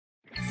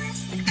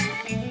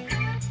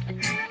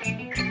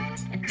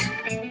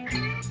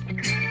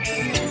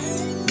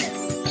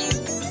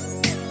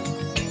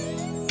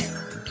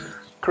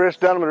Chris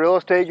Dunham, the real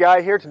estate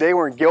guy here. Today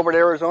we're in Gilbert,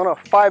 Arizona.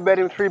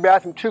 5-bedroom,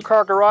 3-bathroom,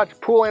 2-car garage,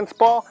 pool and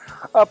spa,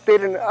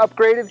 updated and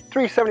upgraded,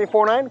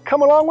 $374,900.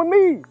 Come along with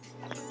me.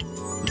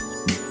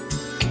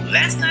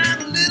 Last night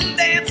a little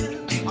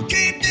dancing, I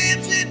came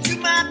dancing to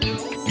my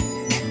door.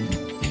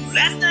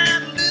 Last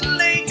night a little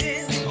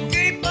lady, I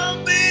came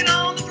bumping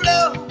on the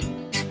floor.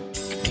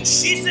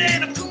 She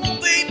said, come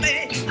on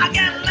baby, I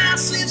got a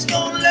license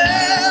for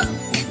love.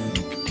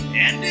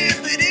 And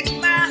if it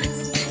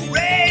expires,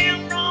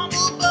 rain from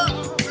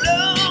above,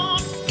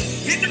 Lord.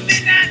 In the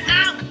midnight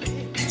hour,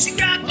 she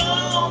got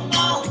more.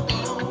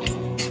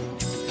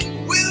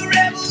 With a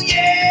rebel,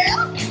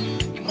 yeah,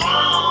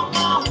 more.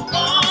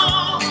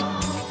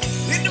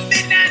 In the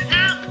midnight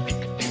hour,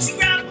 she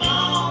got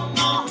more.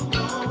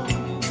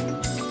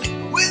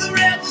 With a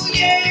rebel,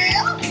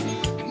 yeah,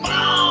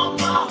 more.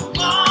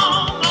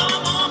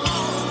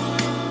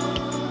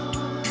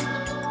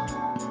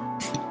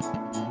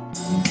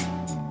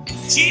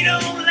 She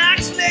don't like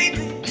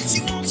slaving,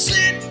 she won't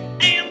sit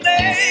and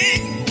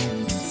beg.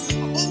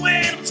 But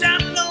when I'm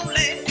tired and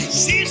lonely,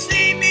 she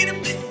see me to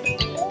me.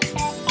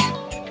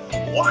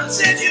 One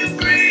set you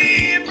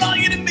free and brought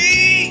you to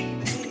me.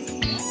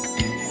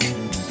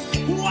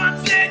 One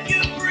set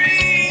you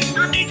free,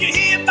 I need you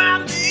here by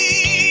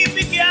me.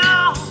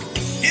 Because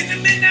in the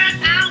midnight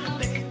hour,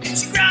 baby,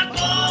 she cried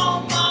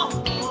more.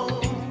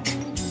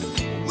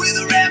 With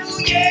a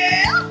rebel,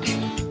 yeah,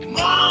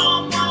 more.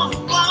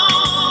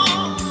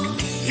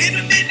 In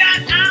the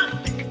midnight hour,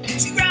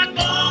 she cried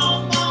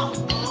more.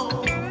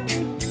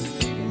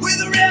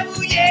 With a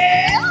rebel,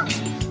 yeah,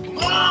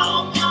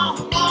 more.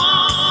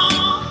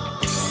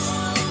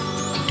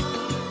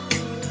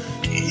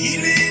 He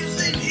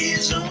lives in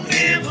his own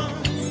heaven,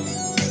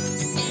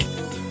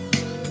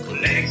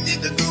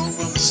 collected the gold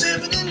from the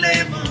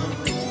 7-Eleven.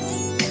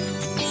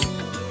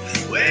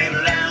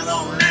 Went out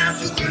all night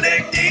to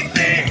collect a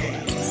pen.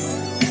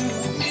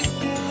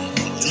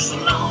 Just so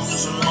long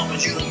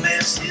as you don't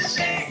mess his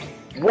hand.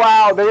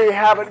 Wow, there you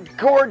have it.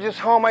 Gorgeous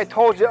home. I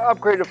told you,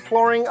 upgraded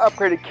flooring,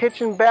 upgraded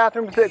kitchen,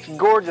 bathrooms. It's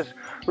gorgeous.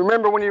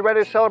 Remember, when you're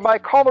ready to sell or buy,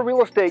 call the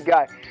real estate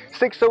guy.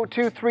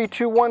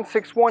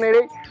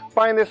 602-321-6188.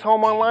 Find this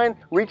home online.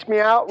 Reach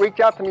out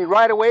to me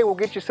right away. We'll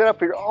get you set up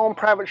for your own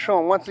private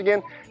showing. Once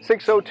again,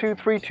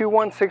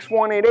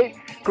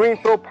 602-321-6188.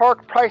 Greenfield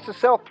Park, price to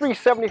sell,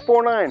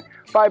 $374,900.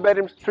 5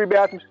 bedrooms, 3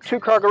 bathrooms,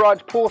 2-car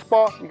garage, pool,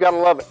 spa. You gotta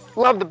love it.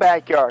 Love the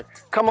backyard.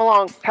 Come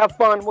along, have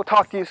fun. We'll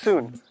talk to you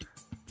soon.